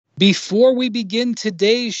Before we begin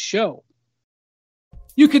today's show,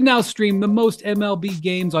 you can now stream the most MLB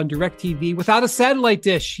games on DirecTV without a satellite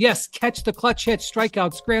dish. Yes, catch the clutch hits,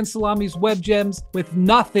 strikeouts, grand salamis, web gems with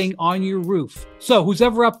nothing on your roof. So who's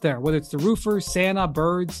ever up there, whether it's the roofers, Santa,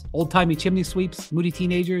 birds, old-timey chimney sweeps, moody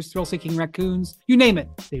teenagers, thrill-seeking raccoons, you name it,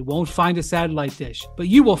 they won't find a satellite dish. But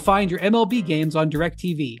you will find your MLB games on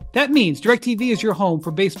DirecTV. That means DirecTV is your home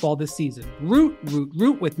for baseball this season. Root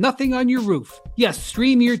with nothing on your roof. Yes,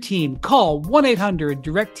 stream your team. Call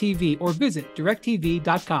 1-800-DirecTV or visit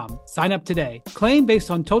directtv.com. Sign up today. Claim based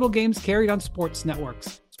on total games carried on sports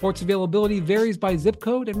networks. Sports availability varies by zip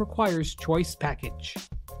code and requires choice package.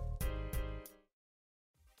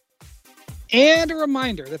 And a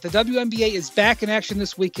reminder that the WNBA is back in action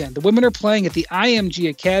this weekend. The women are playing at the IMG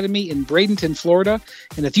Academy in Bradenton, Florida.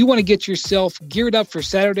 And if you want to get yourself geared up for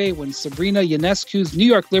Saturday when Sabrina Ionescu's New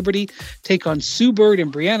York Liberty take on Sue Bird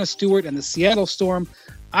and Brianna Stewart and the Seattle Storm,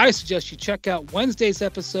 I suggest you check out Wednesday's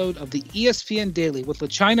episode of the ESPN Daily with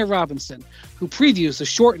LaChina Robinson, who previews the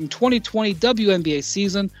shortened 2020 WNBA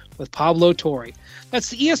season with Pablo Torre. That's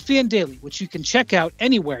the ESPN Daily, which you can check out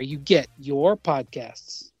anywhere you get your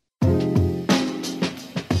podcasts.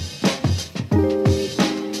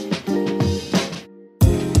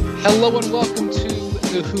 Hello and welcome to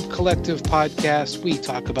the Hoop Collective podcast. We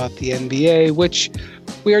talk about the NBA, which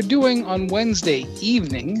we are doing on Wednesday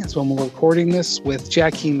evening. That's when we're recording this with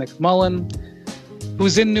Jackie MacMullan,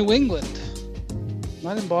 who's in New England.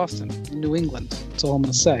 Not in Boston, in New England. That's all I'm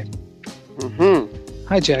going to say. Mm-hmm.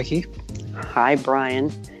 Hi, Jackie. Hi,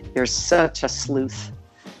 Brian. You're such a sleuth.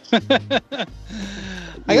 I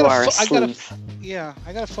got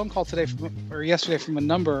a phone call yesterday from a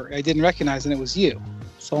number I didn't recognize, and it was you.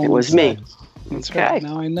 So it was me. That's okay. Right.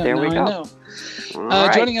 Now I know. There we go.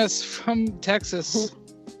 Right. Joining us from Texas,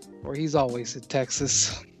 or he's always in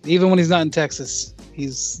Texas, even when he's not in Texas,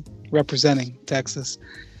 he's representing Texas,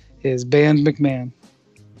 is Band McMahon.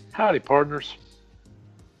 Howdy, partners.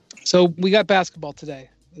 So we got basketball today.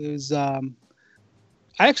 It was, I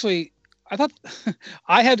thought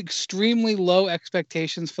I had extremely low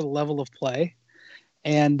expectations for the level of play.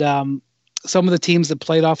 And some of the teams that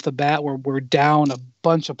played off the bat were down a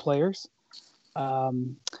bunch of players.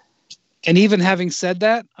 And even having said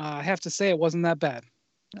that, I have to say it wasn't that bad.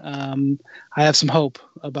 I have some hope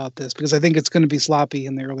about this because I think it's going to be sloppy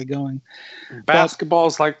in the early going. Basketball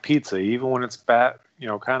is like pizza. Even when it's bad,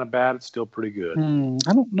 kind of bad, it's still pretty good.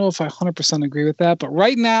 I don't know if I 100% agree with that, but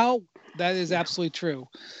right now that is absolutely true.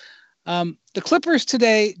 The Clippers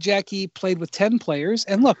today, Jackie, played with 10 players.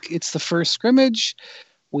 And look, it's the first scrimmage.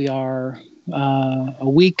 We are a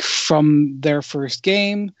week from their first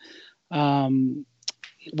game.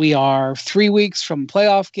 We are 3 weeks from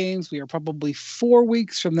playoff games. We are probably 4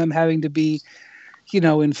 weeks from them having to be,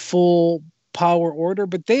 in full power order.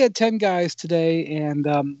 But they had 10 guys today, and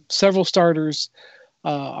several starters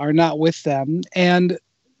are not with them. And,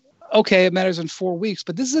 okay, it matters in 4 weeks.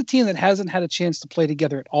 But this is a team that hasn't had a chance to play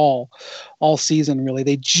together at all season, really.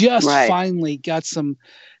 They just finally got some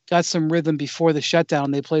rhythm before the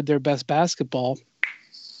shutdown. They played their best basketball.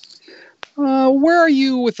 Where are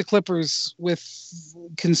you with the Clippers with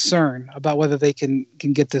concern about whether they can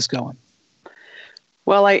get this going?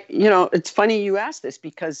 Well, it's funny you asked this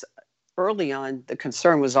because early on the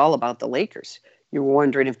concern was all about the Lakers. You were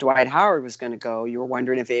wondering if Dwight Howard was going to go. You were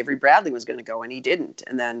wondering if Avery Bradley was going to go, and he didn't.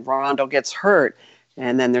 And then Rondo gets hurt.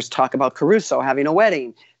 And then there's talk about Caruso having a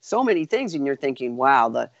wedding. So many things, and you're thinking, wow,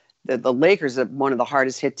 the Lakers are one of the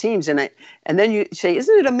hardest hit teams. And then you say,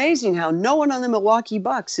 isn't it amazing how no one on the Milwaukee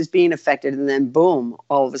Bucks is being affected? And then boom,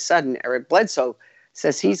 all of a sudden, Eric Bledsoe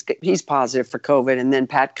says he's positive for COVID. And then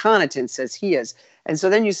Pat Connaughton says he is. And so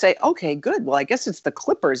then you say, okay, good. Well, I guess it's the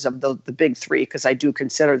Clippers of the big three, because I do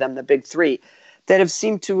consider them the big three, that have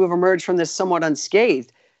seemed to have emerged from this somewhat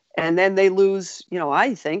unscathed. And then they lose,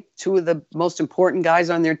 I think, two of the most important guys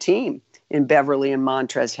on their team in Beverly and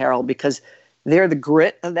Montrezl Harrell, because they're the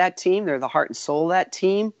grit of that team. They're the heart and soul of that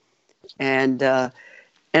team. And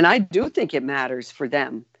I do think it matters for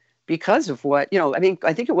them because of what, I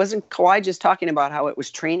think it wasn't Kawhi just talking about how it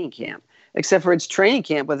was training camp, except for it's training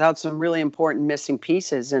camp without some really important missing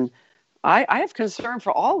pieces. And I have concern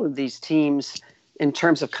for all of these teams in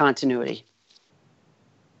terms of continuity.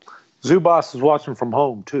 Zubas is watching from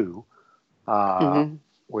home too,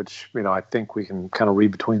 which, I think we can kind of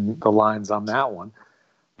read between the lines on that one.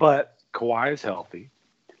 But Kawhi is healthy.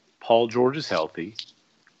 Paul George is healthy.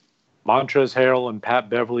 Montrezl Harrell and Pat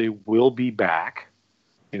Beverly will be back,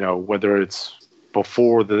 whether it's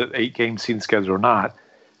before the 8-game season schedule or not.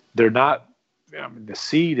 They're not, the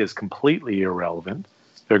seed is completely irrelevant.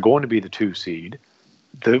 They're going to be the 2 seed.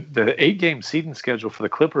 the 8-game seeding schedule for the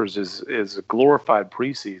Clippers is a glorified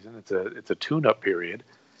preseason. It's a tune-up period.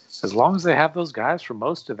 As long as they have those guys for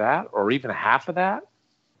most of that, or even half of that,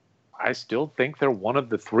 I still think they're one of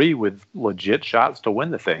the three with legit shots to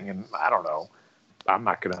win the thing. And I don't know. I'm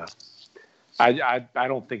not gonna. I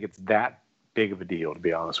don't think it's that big of a deal, to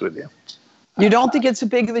be honest with you. You don't think it's a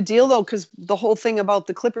big of a deal, though, because the whole thing about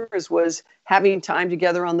the Clippers was having time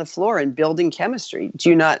together on the floor and building chemistry. Do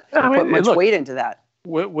you not put much weight into that?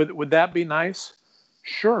 Would that be nice?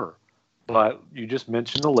 Sure. But you just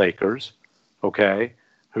mentioned the Lakers, okay,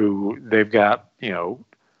 who they've got,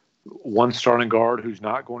 one starting guard who's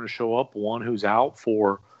not going to show up, one who's out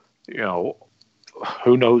for,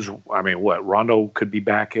 who knows? I mean, Rondo could be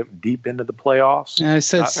back deep into the playoffs. Yeah, I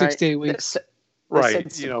said 6 to 8 weeks. Right.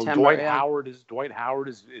 Dwight Howard is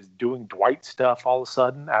doing Dwight stuff all of a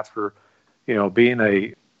sudden after,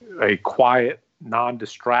 being a quiet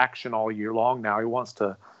non-distraction all year long. Now he wants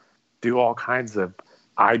to do all kinds of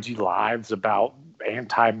IG lives about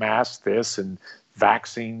anti-mask this and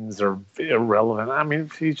vaccines are irrelevant. I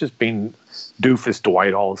mean, he's just being doofus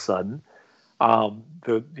Dwight all of a sudden.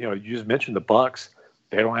 You just mentioned the Bucks.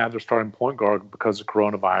 They don't have their starting point guard because of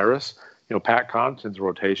coronavirus. Pat Connaughton's a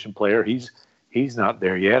rotation player. He's not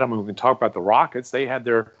there yet. I mean, we can talk about the Rockets. They had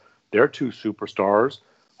their two superstars.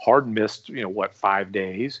 Harden missed, 5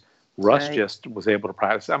 days. Russ just was able to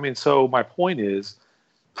practice. I mean, so my point is,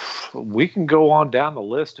 we can go on down the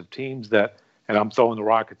list of teams that, and I'm throwing the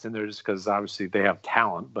Rockets in there just because obviously they have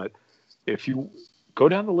talent. But if you go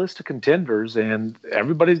down the list of contenders, and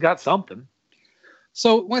everybody's got something.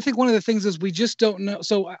 So I think one of the things is we just don't know.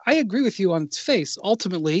 So I agree with you on its face.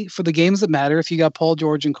 Ultimately, for the games that matter, if you got Paul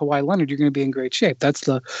George and Kawhi Leonard, you're going to be in great shape. That's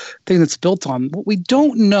the thing that's built on. What we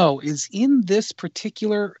don't know is in this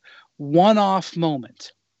particular one-off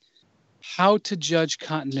moment, how to judge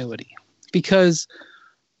continuity. Because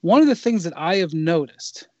one of the things that I have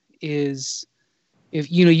noticed is if,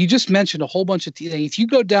 you just mentioned a whole bunch of teams. If you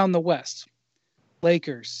go down the West,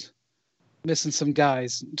 Lakers, missing some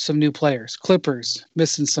guys, some new players. Clippers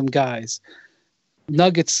missing some guys.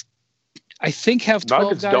 Nuggets, I think, have 12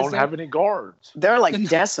 Nuggets guys. Don't have any guards. They're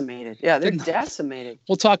decimated. Yeah, they're decimated.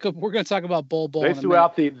 We're going to talk about Bol Bol. They threw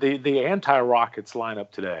out the anti-Rockets lineup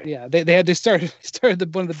today. Yeah, they started one of the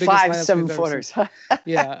biggest 5 7-footers.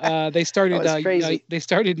 Yeah, they started. They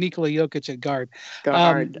started Nikola Jokic at guard.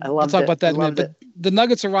 I loved we'll talk it. about that in a minute. But the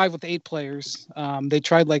Nuggets arrived with 8 players. They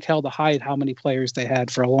tried like hell to hide how many players they had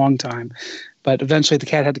for a long time, but eventually the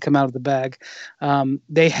cat had to come out of the bag.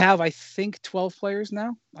 They have, I think, 12 players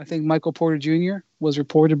now. I think Michael Porter Jr. was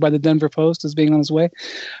reported by the Denver Post as being on his way.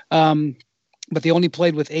 But they only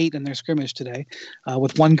played with 8 in their scrimmage today,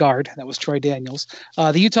 with 1 guard. That was Troy Daniels.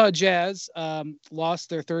 The Utah Jazz lost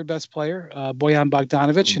their third best player, Bojan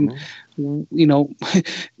Bogdanovic. Mm-hmm. And,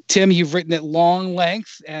 Tim, you've written at long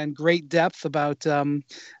length and great depth about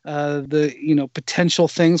the potential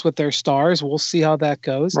things with their stars. We'll see how that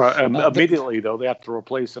goes. Right. Immediately, though, they have to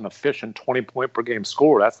replace an efficient 20-point per game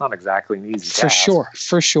scorer. That's not exactly an easy task.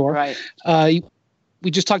 For sure. Right.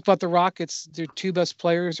 We just talked about the Rockets. Their 2 best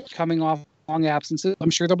players are coming off long absences. I'm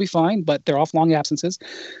sure they'll be fine, but they're off long absences.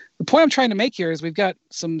 The point I'm trying to make here is we've got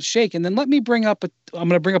some shake, and then let me I'm going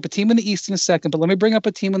to bring up a team in the East in a second, but let me bring up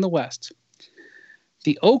a team in the West.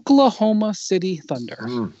 The Oklahoma City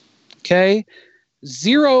Thunder. Okay.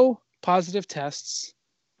 0 positive tests.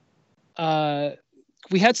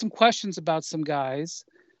 We had some questions about some guys,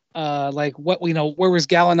 like where was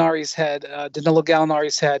Gallinari's head, Danilo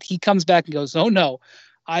Gallinari's head. He comes back and goes, "Oh no,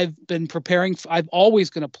 I've been preparing. I'm always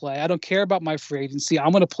going to play. I don't care about my free agency.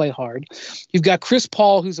 I'm going to play hard." You've got Chris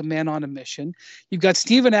Paul, who's a man on a mission. You've got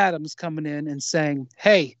Steven Adams coming in and saying,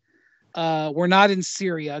 "Hey, we're not in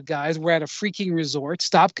Syria, guys. We're at a freaking resort.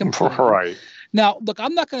 Stop complaining." Right. Now, look,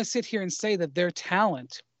 I'm not going to sit here and say that their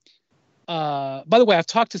talent. By the way, I've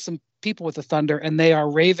talked to some people with the Thunder, and they are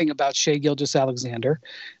raving about Shai Gilgeous-Alexander.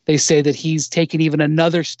 They say that he's taken even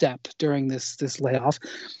another step during this layoff.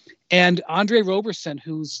 And Andre Roberson,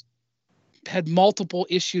 who's had multiple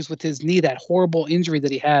issues with his knee, that horrible injury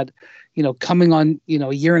that he had, coming on,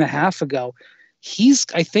 a year and a half ago, he's,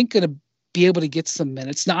 I think, going to be able to get some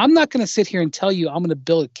minutes. Now, I'm not going to sit here and tell you I'm going to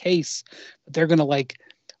build a case that they're going to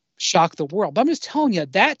shock the world. But I'm just telling you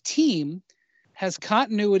that team has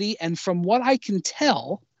continuity, and from what I can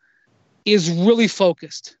tell, is really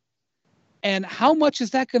focused. And how much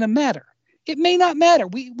is that going to matter? It may not matter.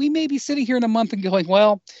 We may be sitting here in a month and going,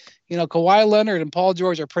 well, Kawhi Leonard and Paul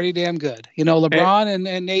George are pretty damn good. LeBron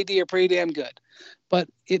and AD are pretty damn good. But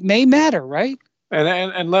it may matter, right?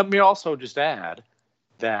 And let me also just add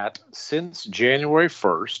that since January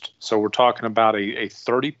 1st, so we're talking about a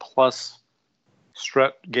 30-plus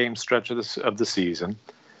game stretch of the season,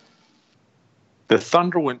 the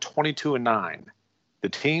Thunder went 22-9. The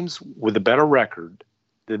teams with a better record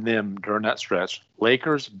than them during that stretch: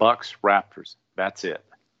 Lakers, Bucks, Raptors. That's it.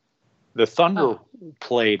 The Thunder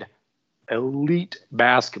played elite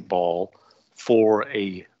basketball for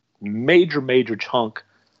a major chunk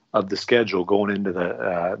of the schedule going into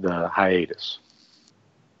the hiatus.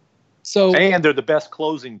 And they're the best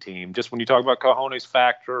closing team. Just when you talk about cojones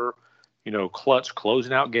factor, clutch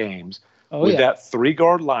closing out games with that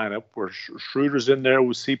 3-guard lineup where Schroeder's in there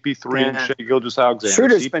with CP3 and Shai Gilgeous-Alexander.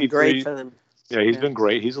 Schroeder's been great for them. Yeah, he's been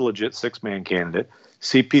great. He's a legit 6-man candidate.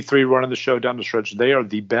 CP3 running the show down the stretch. They are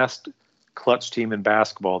the best clutch team in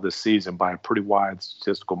basketball this season by a pretty wide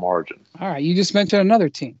statistical margin. All right, you just mentioned another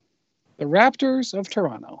team, the Raptors of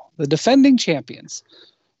Toronto, the defending champions,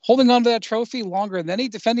 holding on to that trophy longer than any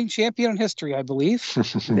defending champion in history, I believe.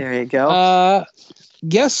 There you go.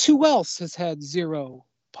 Guess who else has had 0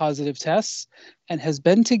 positive tests and has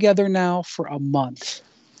been together now for a month?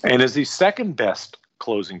 And is the second best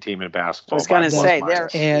closing team in basketball. I was going to say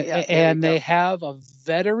they have a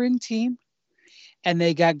veteran team, and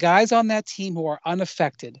they got guys on that team who are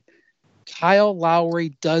unaffected. Kyle Lowry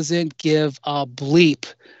doesn't give a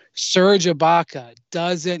bleep. Serge Ibaka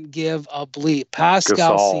doesn't give a bleep.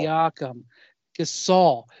 Pascal Siakam,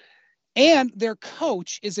 Gasol, and their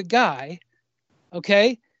coach is a guy,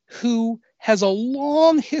 who has a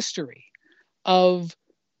long history of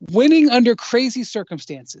winning under crazy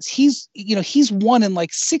circumstances. He's won in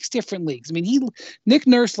like 6 different leagues. I mean, Nick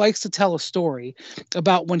Nurse likes to tell a story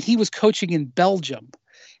about when he was coaching in Belgium,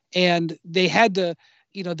 and they had to,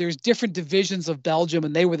 there's different divisions of Belgium,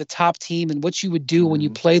 and they were the top team. And what you would do when you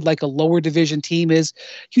played like a lower division team is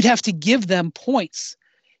you'd have to give them points.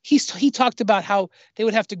 He talked about how they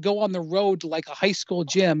would have to go on the road to like a high school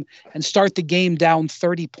gym and start the game down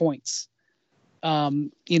 30 points.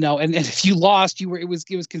 And if you lost, it was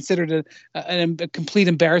considered a complete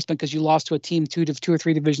embarrassment because you lost to a team 2 or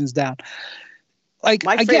 3 divisions down. Like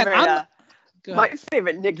my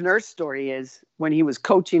favorite Nick Nurse story is when he was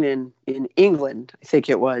coaching in England, I think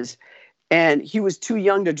it was, and he was too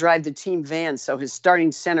young to drive the team van, so his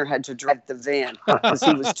starting center had to drive the van because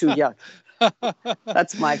he was too young.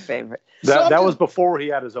 That's my favorite. That was before he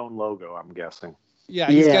had his own logo, I'm guessing. Yeah,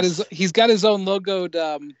 he's got his own logoed.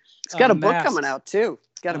 He's got a book coming out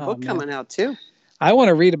too. I want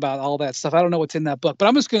to read about all that stuff. I don't know what's in that book, but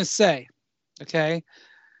I'm just going to say,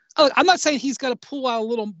 I'm not saying he's got to pull out a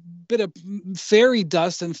little bit of fairy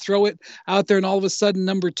dust and throw it out there, and all of a sudden,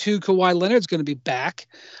 number 2 Kawhi Leonard's going to be back.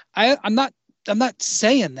 I'm not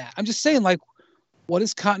saying that. I'm just saying, like, what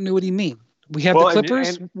does continuity mean? We have the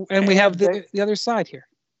Clippers, and we have the other side here.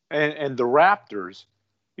 And the Raptors,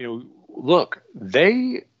 look,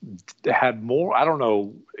 they had more. I don't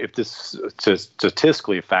know if this is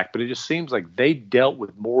statistically a fact, but it just seems like they dealt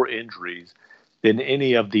with more injuries than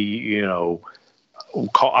any of the, I'm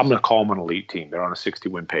going to call them an elite team. They're on a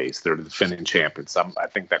 60-win pace. They're the defending champions. I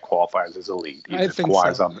think that qualifies as elite. I think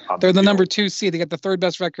so. They're the number 2 seed. They got the 3rd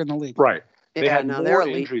best record in the league. Right. They had more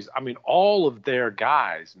injuries. I mean, all of their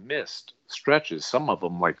guys missed stretches. Some of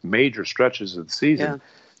them like major stretches of the season.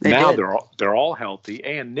 Yeah, they're all healthy.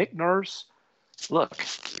 And Nick Nurse, look,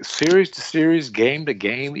 series to series, game to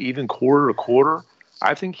game, even quarter to quarter,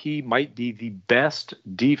 I think he might be the best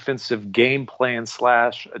defensive game plan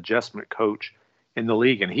 / adjustment coach in the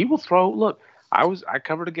league. And he will throw. Look, I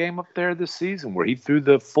covered a game up there this season where he threw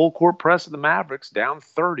the full court press of the Mavericks down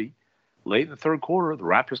 30 late in the 3rd quarter. The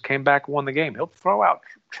Raptors came back and won the game. He'll throw out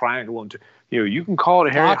triangle and you can call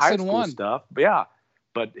it Harry high school stuff, but yeah.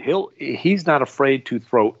 But he's not afraid to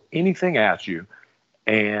throw anything at you.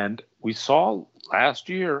 And we saw last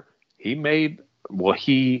year he made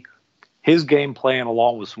his game plan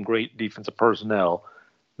along with some great defensive personnel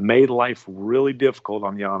made life really difficult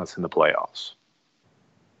on Giannis in the playoffs.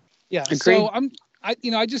 Yeah. Agreed. So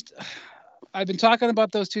I've been talking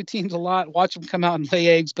about those 2 teams a lot, watch them come out and lay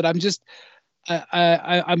eggs, but I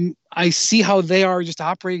see how they are just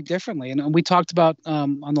operating differently. And we talked about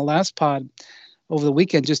on the last pod over the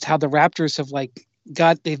weekend, just how the Raptors have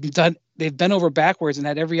they've been over backwards and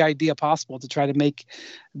had every idea possible to try to make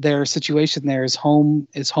their situation there as home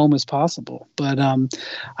as possible. But I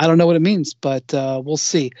don't know what it means, but we'll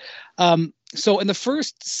see. So in the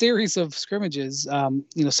first series of scrimmages,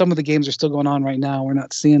 some of the games are still going on right now. We're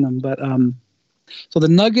not seeing them, but so the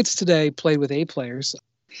Nuggets today played with 8 players.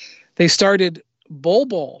 They started Bol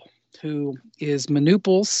Bol, who is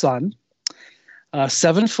Manupal's son,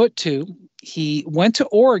 7'2". He went to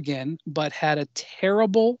Oregon, but had a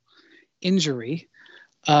terrible injury,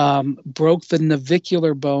 broke the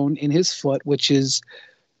navicular bone in his foot, which is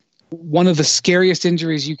one of the scariest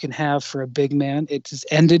injuries you can have for a big man. It has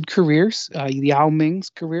ended careers. Yao Ming's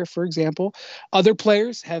career, for example. Other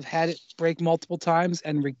players have had it break multiple times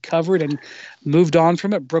and recovered and moved on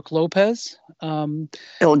from it. Brooke Lopez is one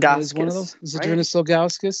of those. Zydrunas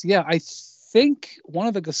Ilgauskas. Yeah, I think one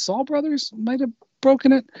of the Gasol brothers might have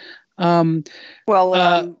broken it. Embiid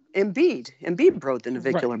broke the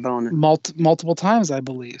navicular bone multiple times, I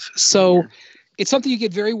believe. So it's something you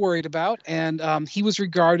get very worried about. And he was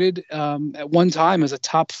regarded at one time as a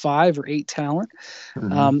top 5 or 8 talent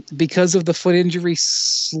because of the foot injury.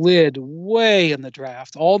 Slid way in the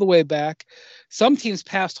draft, all the way back. Some teams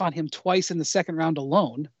passed on him twice in the second round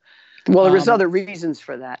alone. Well, there was other reasons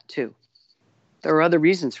for that too. There were other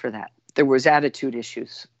reasons for that. There was attitude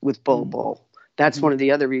issues with Bol Bol. That's one of the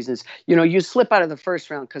other reasons. You slip out of the first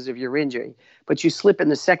round because of your injury, but you slip in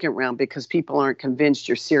the second round because people aren't convinced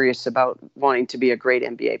you're serious about wanting to be a great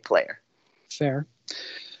NBA player. Fair.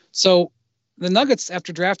 So the Nuggets,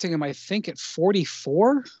 after drafting him, I think at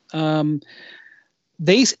 44,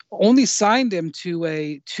 they only signed him to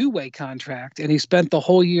a 2-way contract, and he spent the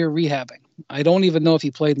whole year rehabbing. I don't even know if he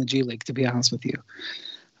played in the G League, to be honest with you.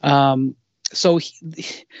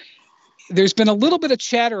 There's been a little bit of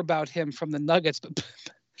chatter about him from the Nuggets,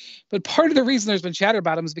 but part of the reason there's been chatter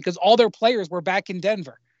about him is because all their players were back in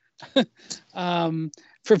Denver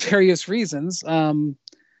for various reasons. Some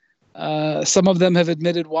of them have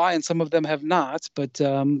admitted why, and some of them have not. But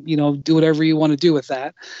do whatever you want to do with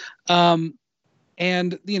that.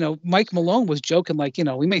 And Mike Malone was joking like,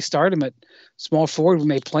 we may start him at small forward, we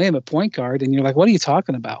may play him at point guard, and you're like, what are you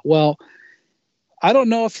talking about? Well, I don't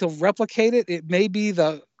know if he'll replicate it. It may be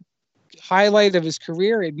the highlight of his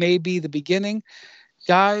career. It may be the beginning.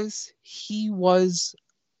 Guys, he was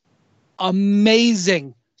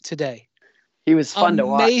amazing today. He was fun to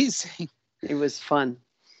watch. Amazing. He was fun.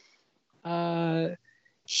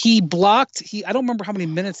 He blocked. I don't remember how many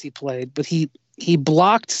minutes he played, but he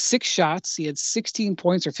blocked 6 shots. He had 16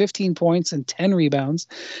 points or 15 points and 10 rebounds.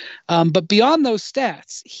 But beyond those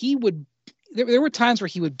stats, there were times where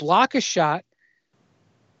he would block a shot,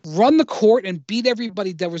 run the court and beat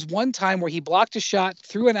everybody. There was one time where he blocked a shot,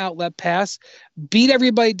 threw an outlet pass, beat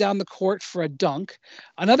everybody down the court for a dunk.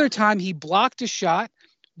 Another time he blocked a shot,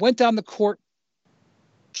 went down the court,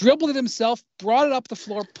 dribbled it himself, brought it up the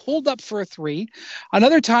floor, pulled up for a 3.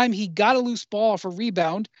 Another time he got a loose ball off a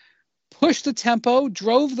rebound, pushed the tempo,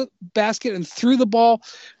 drove the basket, and threw the ball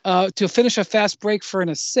to finish a fast break for an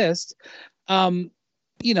assist.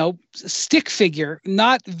 Stick figure,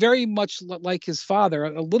 not very much like his father,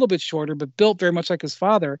 a little bit shorter, but built very much like his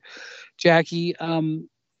father, Jackie.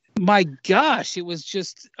 My gosh, it was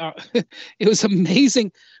just, it was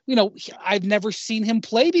amazing. I've never seen him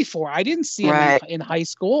play before. I didn't see him in high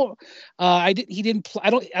school. I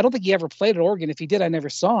don't think he ever played at Oregon. If he did, I never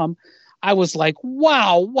saw him. I was like,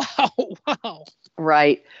 wow.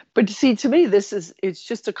 Right. But see, to me, it's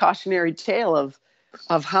just a cautionary tale of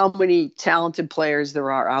how many talented players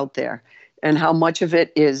there are out there, and how much of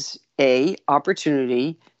it is A,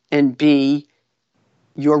 opportunity, and B,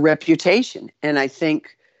 your reputation. And I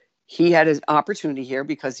think he had his opportunity here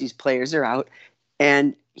because these players are out,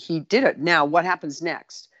 and he did it. Now, what happens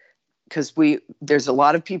next? Because there's a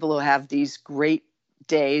lot of people who have these great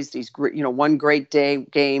days, these great, one great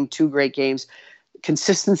game, 2 great games.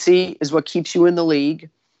 Consistency is what keeps you in the league.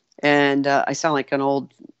 And I sound like an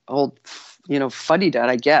old fuddy-dud,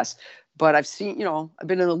 I guess. But I've seen, I've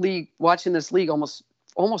been in the league, watching this league almost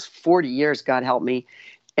 40 years, God help me.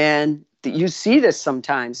 And you see this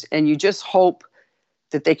sometimes, and you just hope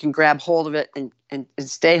that they can grab hold of it and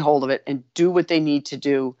stay hold of it and do what they need to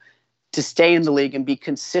do to stay in the league and be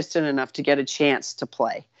consistent enough to get a chance to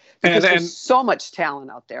play. Because there's so much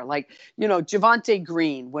talent out there. Like, Javonte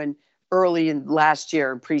Green, when early in last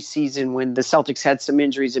year in preseason, when the Celtics had some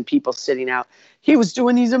injuries and people sitting out, he was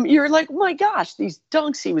doing these. You're like, oh my gosh, these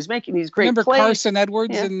dunks. He was making these great plays. Remember Carson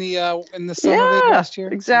Edwards in the summer league last year?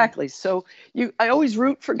 Exactly. So I always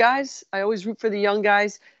root for guys. I always root for the young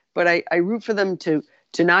guys, but I root for them to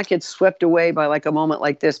not get swept away by like a moment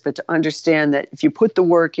like this, but to understand that if you put the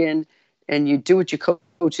work in and you do what your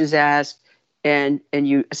coaches ask and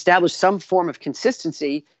you establish some form of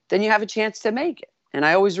consistency, then you have a chance to make it. And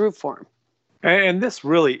I always root for him. And this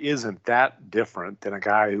really isn't that different than a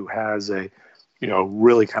guy who has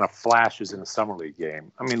really kind of flashes in a summer league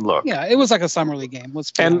game. I mean, look. Yeah, it was like a summer league game.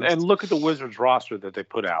 And look at the Wizards roster that they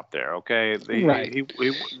put out there. Okay,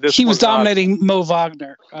 he was dominating Mo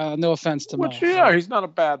Wagner. No offense to Mo. Yeah, he's not a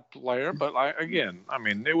bad player, but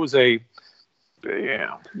it was a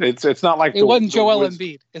Yeah, it's not like it wasn't Joel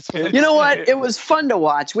Embiid. You know what? It was fun to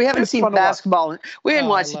watch. We haven't seen basketball. We hadn't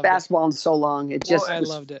watched basketball in so long. I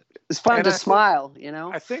loved it. It's fun to smile. You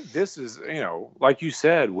know. I think this is, like you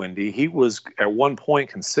said, Wendy. He was at one point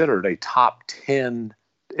considered a top 10,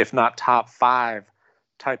 if not top 5,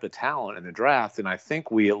 type of talent in the draft, and I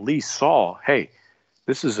think we at least saw, hey,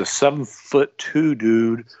 this is a 7'2"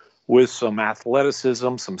 dude with some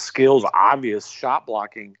athleticism, some skills, obvious shot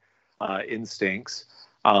blocking instincts.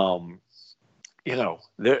 There's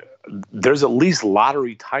at least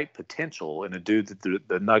lottery type potential in a dude that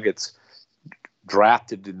the Nuggets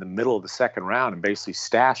drafted in the middle of the second round and basically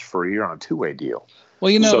stashed for a year on a 2-way deal.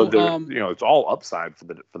 Well, so it's all upside for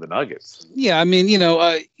the Nuggets. Yeah, I mean,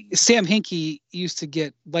 Sam Hinkie used to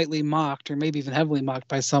get lightly mocked, or maybe even heavily mocked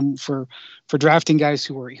by some for drafting guys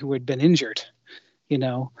who had been injured.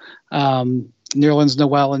 Nerlens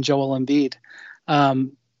Noel and Joel Embiid. The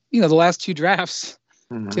last 2 drafts,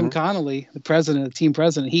 Tim Connolly, the team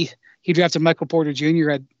president, he drafted Michael Porter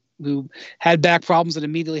Jr. who had back problems and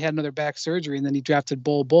immediately had another back surgery, and then he drafted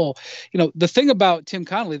Bol Bol. The thing about Tim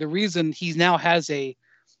Connolly, the reason he now has an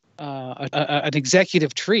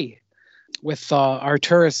executive tree with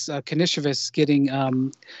Arturas Kanishevas getting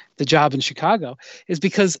the job in Chicago is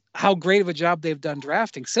because how great of a job they've done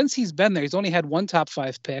drafting. Since he's been there, he's only had 1 top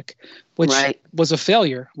 5 pick, which was a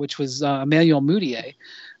failure, which was Emmanuel Mudiay.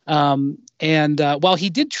 While he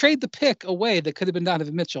did trade the pick away that could have been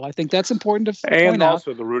Donovan Mitchell, I think that's important to point out. And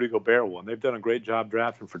also the Rudy Gobert one. They've done a great job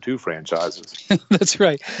drafting for 2 franchises. That's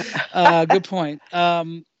right. Good point.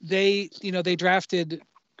 They drafted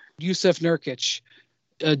Yusuf Nurkic,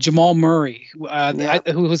 Jamal Murray,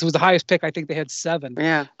 who was the highest pick. I think they had 7.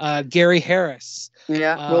 Yeah. Gary Harris.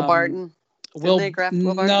 Yeah. Will Barton. Did they draft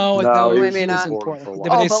Will Barton? No, maybe not.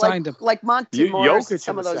 They signed him. Like Monty Morris, Jokic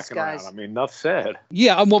some of those guys. Round. I mean, enough said.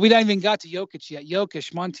 Yeah, well, we haven't even got to Jokic yet.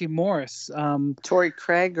 Jokic, Monty Morris. Torrey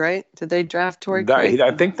Craig, right? Did they draft Torrey Craig?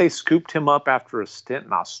 I think they scooped him up after a stint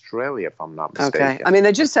in Australia, if I'm not mistaken. Okay. I mean,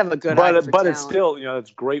 they just have a good eye for but it's still,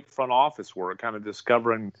 it's great front office work, kind of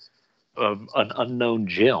discovering an unknown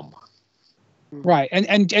gem. Right,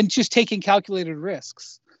 and just taking calculated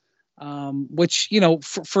risks, which he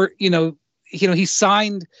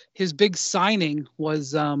signed, his big signing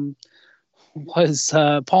was Paul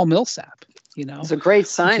Millsap. It's a great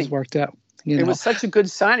signing. Worked out. It was such a good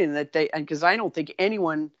signing that because I don't think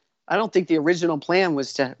the original plan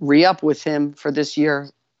was to re-up with him for this year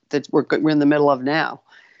that we're in the middle of now,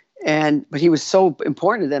 but he was so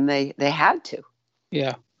important to them they had to.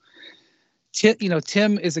 Yeah.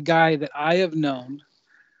 Tim is a guy that I have known.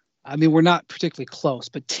 I mean, we're not particularly close,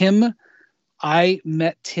 but I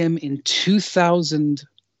met Tim in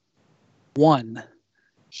 2001.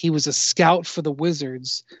 He was a scout for the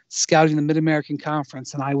Wizards, scouting the Mid-American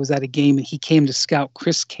Conference, and I was at a game, and he came to scout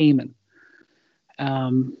Chris Kaman.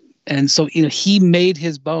 And so, he made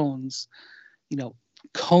his bones,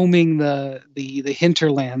 combing the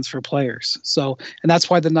hinterlands for players. So, and that's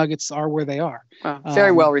why the Nuggets are where they are. Wow.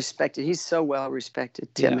 Very well respected. He's so well respected.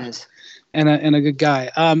 Tim is, and a good guy.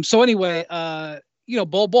 So anyway,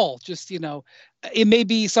 Bol Bol, just, it may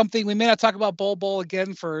be something we may not talk about Bol Bol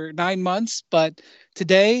again for 9 months, but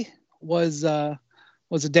today was a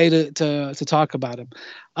day to talk about him.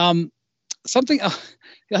 The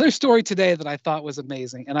other story today that I thought was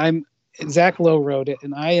amazing, and Zach Lowe wrote it,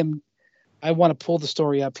 and I want to pull the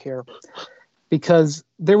story up here because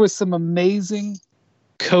there was some amazing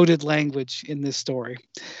coded language in this story.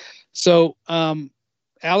 So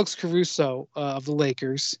Alex Caruso of the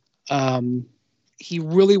Lakers, he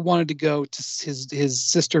really wanted to go to his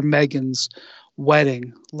sister Megan's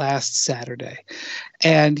wedding last Saturday.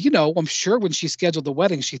 And, I'm sure when she scheduled the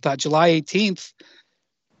wedding, she thought July 18th,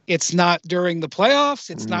 it's not during the playoffs.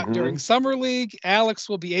 It's not during Summer League. Alex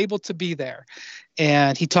will be able to be there.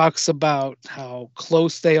 And he talks about how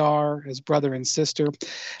close they are as brother and sister.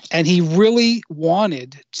 And he really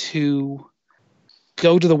wanted to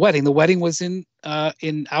go to the wedding. The wedding was in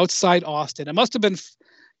outside Austin. It must have been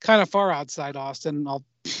kind of far outside Austin. I'll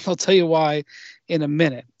tell you why in a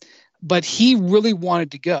minute. But he really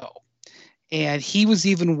wanted to go. And he was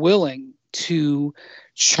even willing to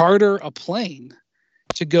charter a plane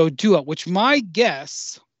to go do it, which my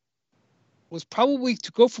guess was probably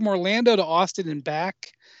to go from Orlando to Austin and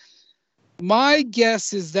back. My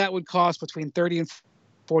guess is that would cost between $30,000 and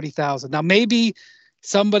 $40,000. Now, maybe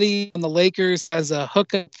somebody on the Lakers has a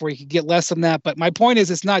hookup where you could get less than that, but my point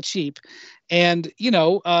is it's not cheap. And,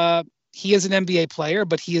 he is an NBA player,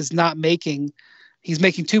 but he is not making He's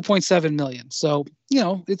making $2.7 million. So,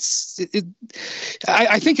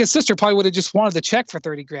 I think his sister probably would have just wanted the check for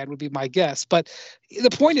 $30,000 would be my guess. But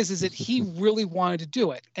the point is that he really wanted to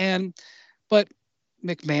do it. But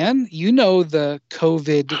MacMahon, the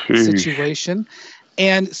COVID situation.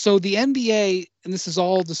 And so the NBA, and this is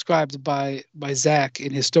all described by Zach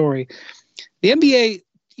in his story, the NBA,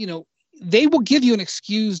 they will give you an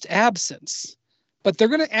excused absence, but they're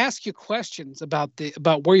going to ask you questions about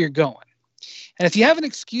where you're going. And if you have an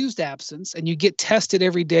excused absence and you get tested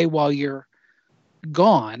every day while you're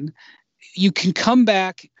gone, you can come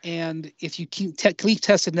back, and if you keep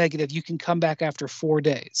tested negative, you can come back after 4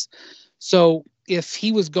 days. So if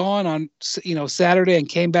he was gone on Saturday and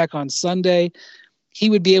came back on Sunday, he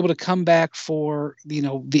would be able to come back for the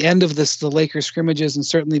end of the Lakers scrimmages and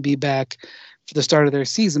certainly be back for the start of their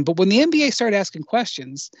season. But when the NBA started asking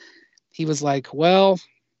questions, he was like, well,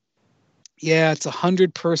 yeah, it's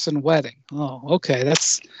 100-person wedding. Oh, okay.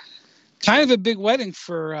 That's kind of a big wedding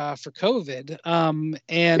for COVID. And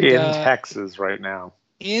in Texas right now.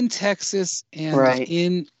 In Texas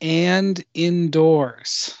and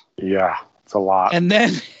indoors. Yeah, it's a lot. And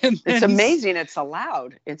then it's amazing it's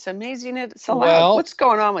allowed. Well, what's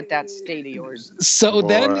going on with that state of yours? So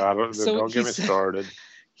don't get me started.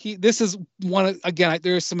 This is one again.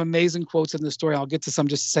 There's some amazing quotes in the story. I'll get to some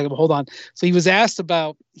just a second. But hold on. So he was asked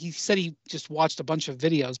about. He said he just watched a bunch of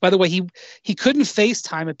videos. By the way, he couldn't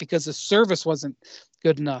FaceTime it because the service wasn't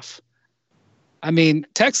good enough. I mean,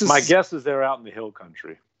 Texas. My guess is they're out in the hill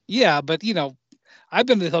country. Yeah, but I've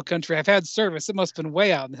been to the hill country. I've had service. It must have been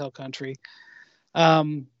way out in the hill country.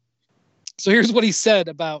 So here's what he said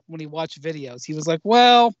about when he watched videos. He was like,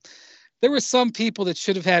 well, there were some people that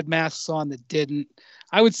should have had masks on that didn't.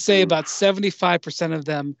 I would say about 75% of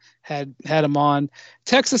them had them on.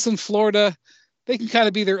 Texas and Florida, they can kind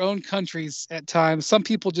of be their own countries at times. Some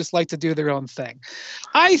people just like to do their own thing.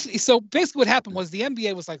 So basically what happened was the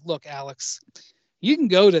NBA was like, look, Alex, you can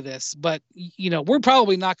go to this, but we're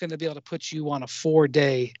probably not going to be able to put you on a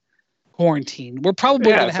 4-day quarantine. We're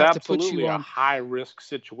probably going to have to put you on a high risk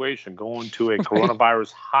situation, going to a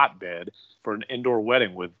coronavirus hotbed for an indoor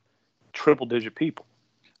wedding with triple digit people.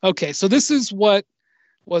 Okay, so this is what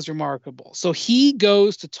was remarkable. So he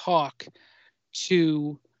goes to talk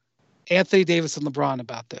to Anthony Davis and LeBron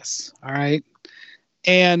about this. All right.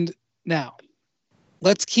 And now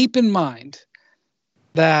let's keep in mind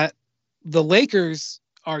that the Lakers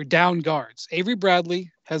are down guards. Avery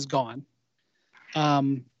Bradley has gone.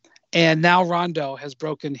 And now Rondo has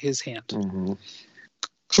broken his hand. Mm-hmm.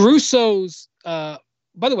 Caruso's, by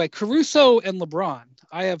the way, Caruso and LeBron,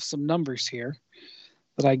 I have some numbers here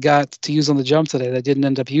that I got to use on the jump today that I didn't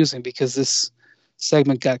end up using because this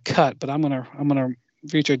segment got cut, but I'm gonna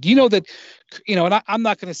feature. Do you know that, and I'm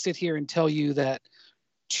not going to sit here and tell you that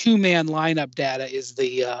 2-man lineup data is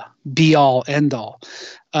the be all end all.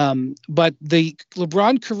 But the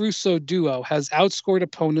LeBron Caruso duo has outscored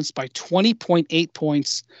opponents by 20.8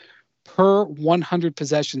 points per 100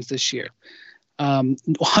 possessions this year.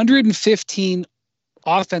 115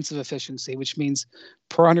 offensive efficiency, which means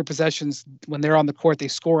per 100 possessions when they're on the court, they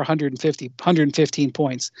score 115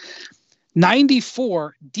 points.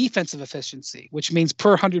 94 defensive efficiency, which means per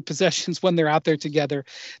 100 possessions when they're out there together,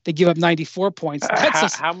 they give up 94 points.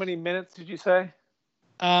 How many minutes did you say?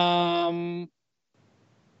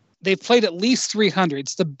 They've played at least 300.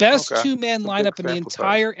 It's the best 2-man lineup in the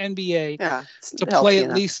entire NBA to play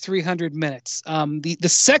at least 300 minutes. The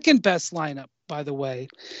second best lineup, by the way,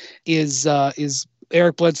 is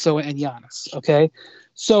Eric Bledsoe and Giannis. Okay,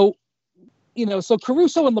 so so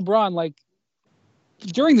Caruso and LeBron, like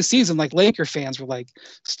during the season, like Laker fans were like,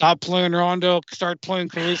 "Stop playing Rondo, start playing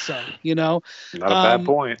Caruso." Not a bad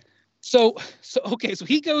point. So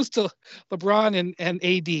he goes to LeBron and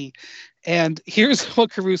AD, and here's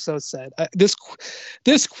what Caruso said. This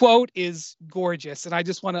quote is gorgeous, and I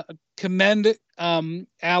just want to commend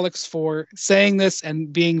Alex for saying this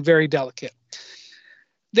and being very delicate.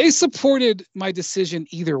 They supported my decision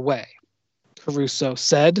either way, Caruso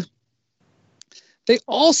said. They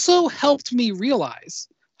also helped me realize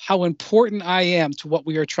how important I am to what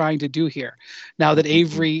we are trying to do here, now that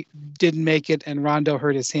Avery didn't make it and Rondo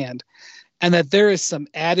hurt his hand, and that there is some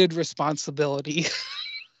added responsibility.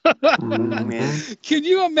 Can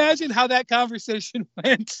you imagine how that conversation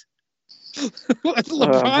went?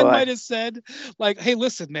 LeBron might have said, like, "Hey,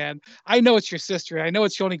 listen, man, I know it's your sister. I know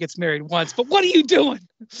she only gets married once, but what are you doing?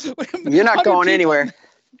 You're not going anywhere."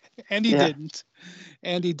 And he didn't.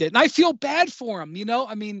 And he did. And I feel bad for him.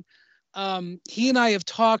 I mean, he and I have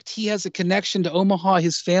talked. He has a connection to Omaha.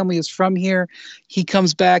 His family is from here. He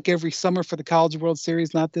comes back every summer for the College World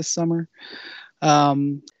Series, not this summer.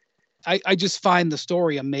 I just find the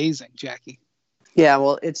story amazing, Jackie. Yeah,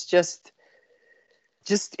 well, it's just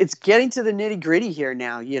it's getting to the nitty gritty here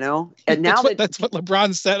now, And now that's what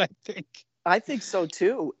LeBron said, I think. I think so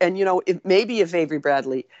too. And if Avery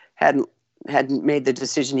Bradley hadn't made the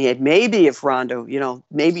decision he had, maybe if Rondo,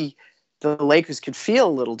 maybe the Lakers could feel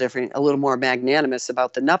a little different, a little more magnanimous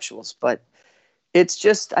about the nuptials. But it's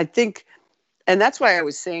just, I think, and that's why I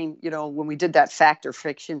was saying, when we did that fact or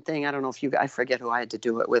fiction thing, I don't know if I forget who I had to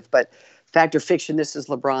do it with, but fact or fiction, this is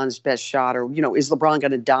LeBron's best shot, or, is LeBron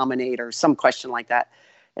going to dominate, or some question like that.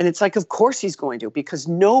 And it's like, of course he's going to, because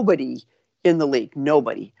nobody in the league,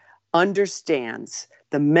 nobody understands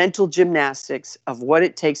the mental gymnastics of what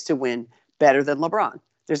it takes to win better than LeBron.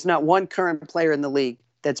 There's not one current player in the league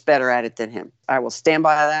that's better at it than him. I will stand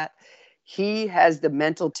by that. He has the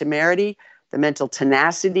mental temerity, the mental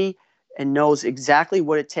tenacity, and knows exactly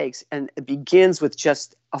what it takes. And it begins with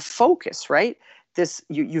just a focus, right?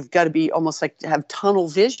 You've got to be almost like to have tunnel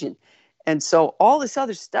vision. And so all this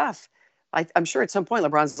other stuff, I'm sure at some point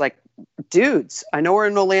LeBron's like, dudes, I know we're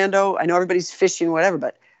in Orlando. I know everybody's fishing, whatever,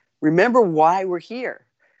 but remember why we're here.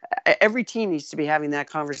 Every team needs to be having that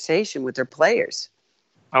conversation with their players.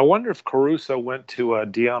 I wonder if Caruso went to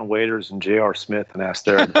Deion Waiters and J.R. Smith and asked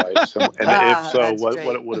their advice, and if so, what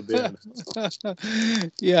it would have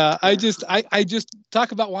been. Yeah, I just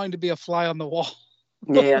talk about wanting to be a fly on the wall.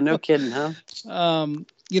 Yeah, no kidding, huh?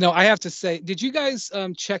 I have to say, did you guys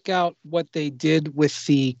check out what they did with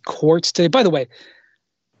the courts today? By the way,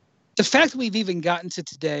 the fact that we've even gotten to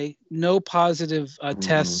today, no positive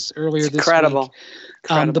tests earlier this week. Incredible.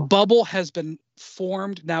 The bubble has been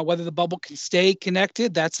formed. Now, whether the bubble can stay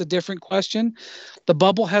connected, that's a different question. The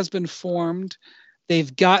bubble has been formed.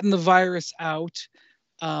 They've gotten the virus out.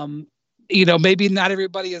 Maybe not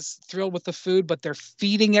everybody is thrilled with the food, but they're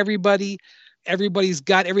feeding everybody. Everybody's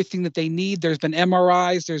got everything that they need. There's been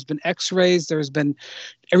MRIs, there's been x-rays,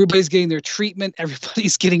 everybody's getting their treatment.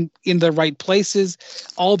 Everybody's getting in the right places.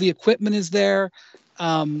 All the equipment is there.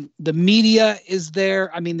 The media is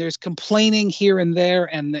there. I mean, there's complaining here and there,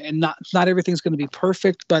 and not everything's going to be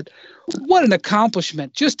perfect, but what an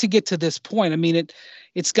accomplishment just to get to this point. I mean,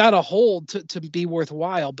 it's got a hold to be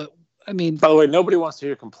worthwhile, but I mean, by the way, nobody wants to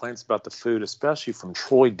hear complaints about the food, especially from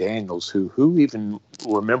Troy Daniels, who even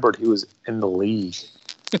remembered he was in the league.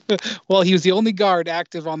 Well, he was the only guard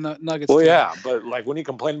active on the Nuggets. Well, yeah, but like when he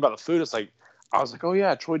complained about the food, it's like I was like, oh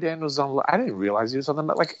yeah, Troy Daniels on. I didn't realize he was on the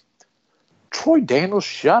like. Troy Daniels,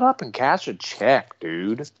 shut up and cash a check,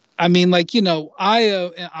 dude. I mean, I hold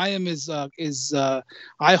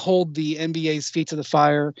the NBA's feet to the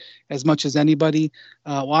fire as much as anybody.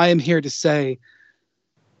 I am here to say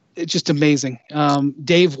it's just amazing.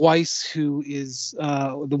 Dave Weiss, who is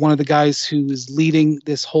one of the guys who is leading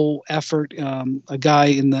this whole effort, a guy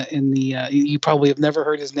in the you probably have never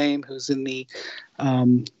heard his name, who's in the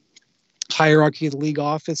hierarchy of the league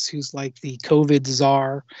office, who's like the COVID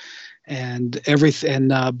czar. And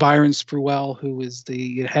Byron Spruell, who is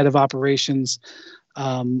the head of operations.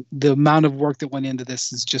 The amount of work that went into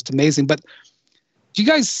this is just amazing. But do you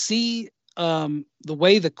guys see the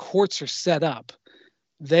way the courts are set up?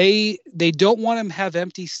 They don't want them to have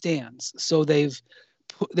empty stands, so they've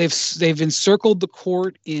encircled the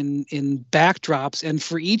court in backdrops, and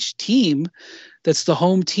for each team that's the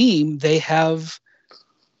home team, they have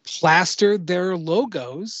plastered their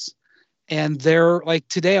logos. And they're like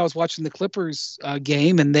today, I was watching the Clippers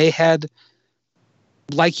game, and they had,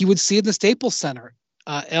 like you would see in the Staples Center,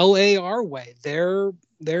 LA our way. Their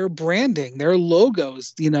branding, their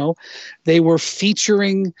logos. They were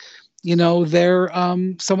featuring, their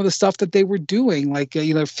some of the stuff that they were doing, like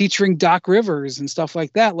featuring Doc Rivers and stuff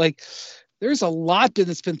like that. Like, there's a lot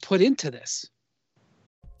that's been put into this.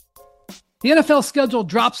 The NFL schedule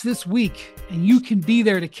drops this week, and you can be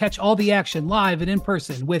there to catch all the action live and in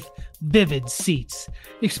person with Vivid Seats.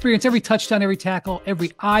 Experience every touchdown, every tackle,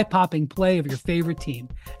 every eye-popping play of your favorite team.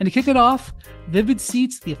 And to kick it off, Vivid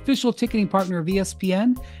Seats, the official ticketing partner of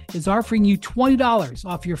ESPN, is offering you $20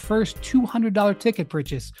 off your first $200 ticket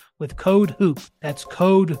purchase with code HOOP. That's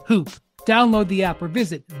code HOOP. Download the app or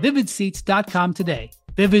visit vividseats.com today.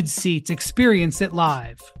 Vivid Seats. Experience it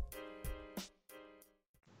live.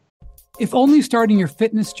 If only starting your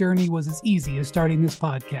fitness journey was as easy as starting this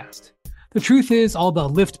podcast. The truth is, all the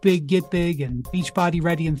lift big, get big, and Beachbody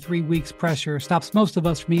ready in 3 weeks pressure stops most of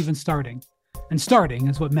us from even starting. And starting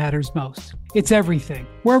is what matters most. It's everything.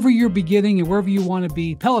 Wherever you're beginning and wherever you want to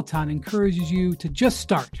be, Peloton encourages you to just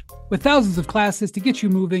start. With thousands of classes to get you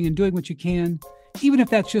moving and doing what you can, even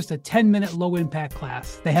if that's just a 10-minute low-impact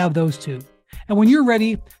class, they have those too. And when you're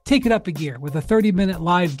ready, take it up a gear with a 30-minute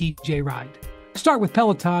live DJ ride. Start with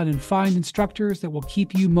Peloton and find instructors that will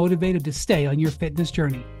keep you motivated to stay on your fitness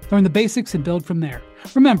journey. Learn the basics and build from there.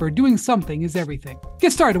 Remember, doing something is everything.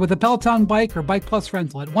 Get started with a Peloton bike or Bike Plus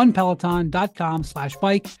rental at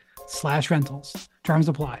onepeloton.com/bike/rentals. Terms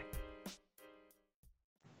apply.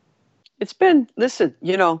 It's been, listen,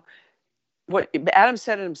 what Adam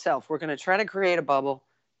said it himself. We're going to try to create a bubble.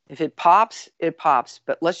 If it pops, it pops.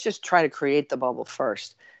 But let's just try to create the bubble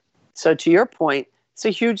first. So to your point, it's a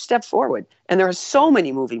huge step forward. And there are so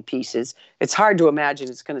many moving pieces. It's hard to imagine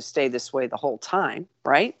it's going to stay this way the whole time,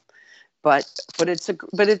 right? But it's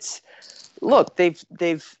look,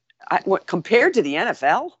 compared to the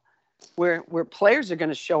NFL, where players are going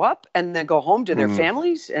to show up and then go home to their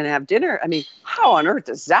families and have dinner. I mean, how on earth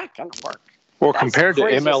is that going to work? Well, compared to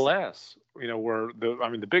MLS, where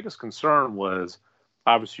the biggest concern was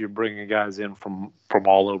obviously you're bringing guys in from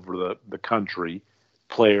all over the country,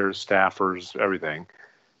 players, staffers, everything.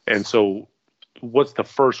 And so what's the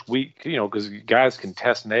first week, because guys can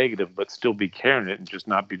test negative but still be carrying it and just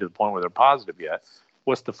not be to the point where they're positive yet.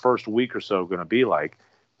 What's the first week or so going to be like?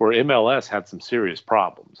 Where MLS had some serious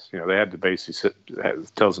problems. They had to basically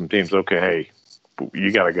tell some teams, okay, hey,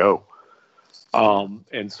 you got to go.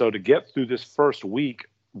 And so to get through this first week,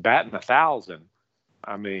 batting 1,000,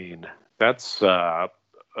 I mean, that's a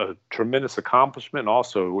tremendous accomplishment and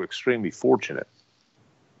also extremely fortunate.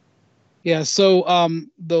 Yeah. So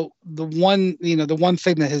the one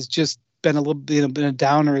thing that has just been a little bit been a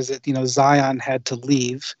downer is that Zion had to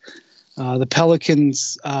leave. The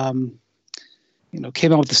Pelicans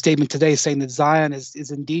came out with a statement today saying that Zion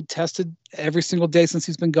is indeed tested every single day since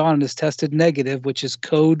he's been gone and is tested negative, which is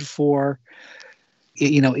code for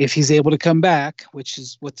if he's able to come back, which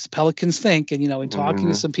is what the Pelicans think. And in talking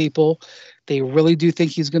to some people, they really do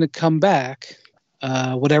think he's going to come back.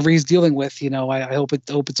 Whatever he's dealing with, I hope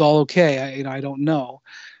it's all okay. I don't know.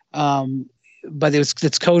 But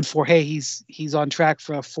it's code for, hey, he's on track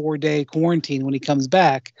for a 4-day quarantine when he comes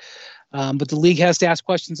back. But the league has to ask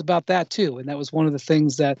questions about that too. And that was one of the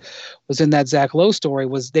things that was in that Zach Lowe story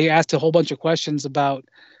was they asked a whole bunch of questions about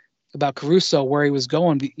Caruso, where he was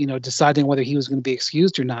going, deciding whether he was going to be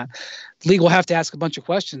excused or not. The league will have to ask a bunch of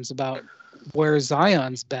questions about where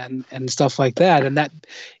Zion's been and stuff like that. And that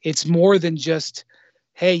it's more than just,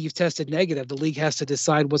 hey, you've tested negative. The league has to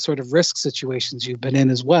decide what sort of risk situations you've been in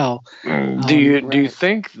as well. Do you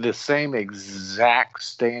think the same exact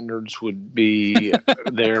standards would be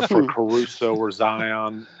there for Caruso or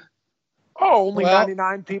Zion? Oh, only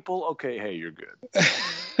 99 people? Okay, hey, you're good.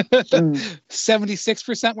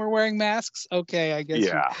 76% were wearing masks? Okay, I guess.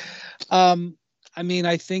 Yeah.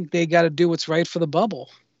 I think they got to do what's right for the bubble.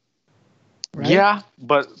 Right? Yeah,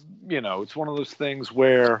 but, it's one of those things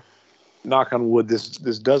where, knock on wood, this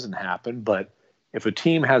doesn't happen, but if a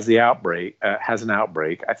team has an outbreak, I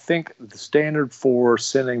think the standard for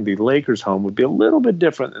sending the Lakers home would be a little bit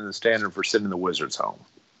different than the standard for sending the Wizards home.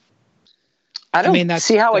 I don't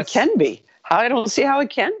see how it can be. I don't see how it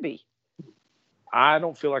can be. I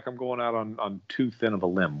don't feel like I'm going out on too thin of a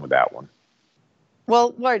limb with that one.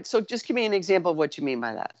 Well, Lord, so just give me an example of what you mean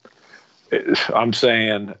by that. I'm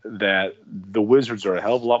saying that the Wizards are a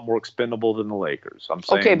hell of a lot more expendable than the Lakers. I'm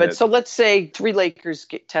saying okay, but so let's say 3 Lakers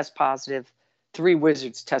test positive, 3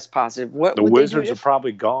 Wizards test positive. What the Wizards are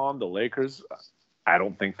probably gone. The Lakers, I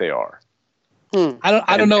don't think they are.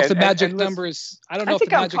 I don't know if the magic number is. I don't know. I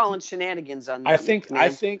think I'm calling shenanigans on that.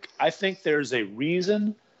 I think there's a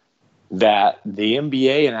reason that the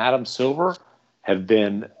NBA and Adam Silver have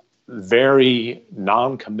been very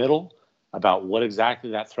non-committal about what exactly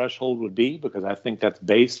that threshold would be, because I think that's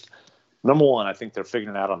based, number one, I think they're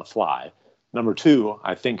figuring it out on the fly. Number two,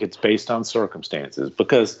 I think it's based on circumstances,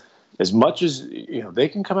 because as much as, they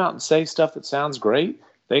can come out and say stuff that sounds great,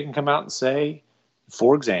 they can come out and say,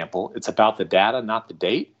 for example, it's about the data, not the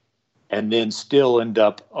date, and then still end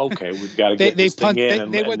up, okay, we've got to get this thing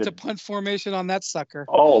in. They went to punt formation on that sucker.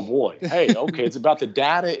 Oh, boy. Hey, okay, it's about the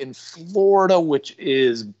data in Florida, which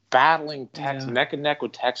is battling Texas, neck and neck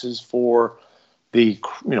with Texas for the,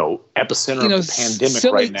 epicenter of the pandemic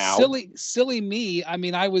right now. Silly me.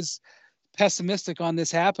 I was pessimistic on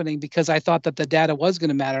this happening because I thought that the data was going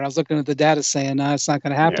to matter. And I was looking at the data saying, no, it's not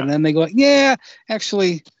going to happen. Yeah. And then they go, yeah,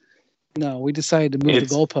 actually, no, we decided to move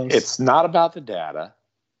the goalposts. It's not about the data.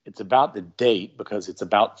 It's about the date, because it's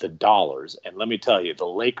about the dollars. And let me tell you, the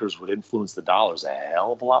Lakers would influence the dollars a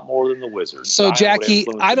hell of a lot more than the Wizards. So, Jackie,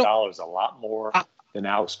 I don't. The dollars a lot more than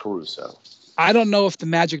Alex Caruso. I don't know if the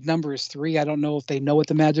magic number is 3. I don't know if they know what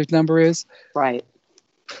the magic number is. Right.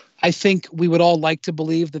 I think we would all like to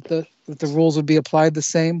believe that the rules would be applied the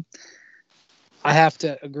same. I have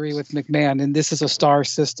to agree with McMahon, and this is a star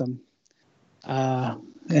system.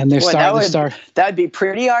 And they're starting to start. That'd be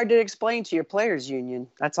pretty hard to explain to your players union.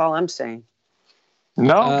 That's all I'm saying.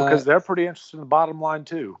 No, because they're pretty interested in the bottom line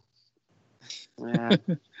too. Yeah.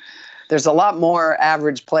 There's a lot more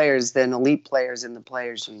average players than elite players in the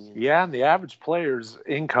players union. Yeah, and the average player's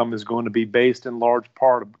income is going to be based in large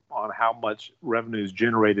part on how much revenue is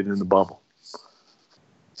generated in the bubble.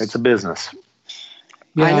 It's a business.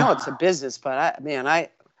 Yeah. I know it's a business, but I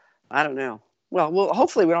don't know. Well,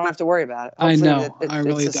 hopefully we don't have to worry about it. Hopefully I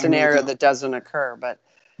know. It's a scenario that doesn't occur, but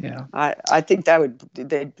yeah, I think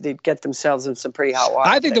they'd get themselves in some pretty hot water.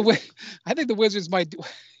 I think the Wizards might do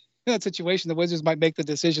in that situation. The Wizards might make the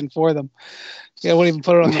decision for them. Yeah, won't even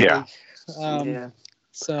put it on the league.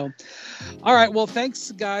 So, all right. Well,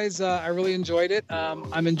 thanks, guys. I really enjoyed it.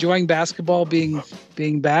 I'm enjoying basketball being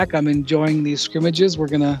back. I'm enjoying these scrimmages. We're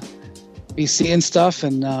gonna be seeing stuff,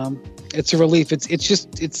 and it's a relief.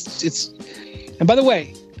 It's. And by the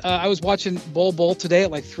way, I was watching Bol Bol today at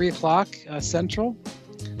like 3:00 Central.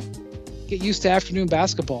 Get used to afternoon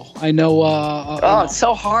basketball. I know. It's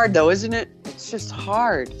so hard though, isn't it? It's just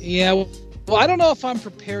hard. Yeah. Well, I don't know if I'm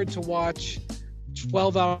prepared to watch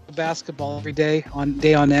 12-hour basketball every day on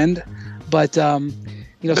end, but there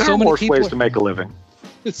so are many worse people ways to make a living.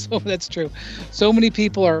 So that's true. So many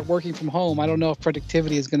people are working from home. I don't know if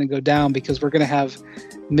productivity is going to go down because we're going to have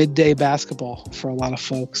midday basketball for a lot of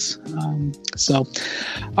folks. All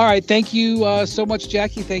right. Thank you so much,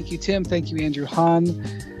 Jackie. Thank you, Tim. Thank you, Andrew Hahn.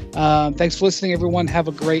 Thanks for listening, everyone. Have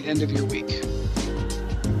a great end of your week.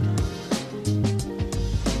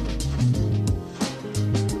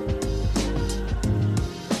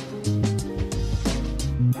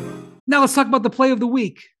 Now let's talk about the play of the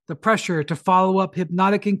week. The pressure to follow up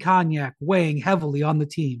Hypnotic and Cognac weighing heavily on the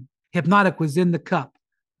team. Hypnotic was in the cup,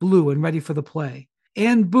 blue and ready for the play.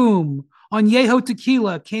 And boom, Añejo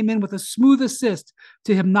Tequila came in with a smooth assist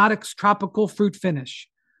to Hypnotic's tropical fruit finish.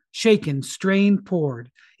 Shaken, strained,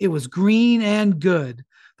 poured. It was green and good.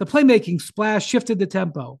 The playmaking splash shifted the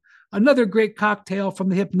tempo. Another great cocktail from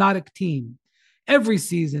the Hypnotic team. Every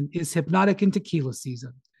season is Hypnotic and Tequila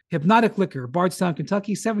season. Hypnotic Liquor, Bardstown,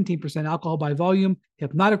 Kentucky, 17% alcohol by volume.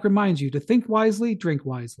 Hypnotic reminds you to think wisely, drink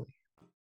wisely.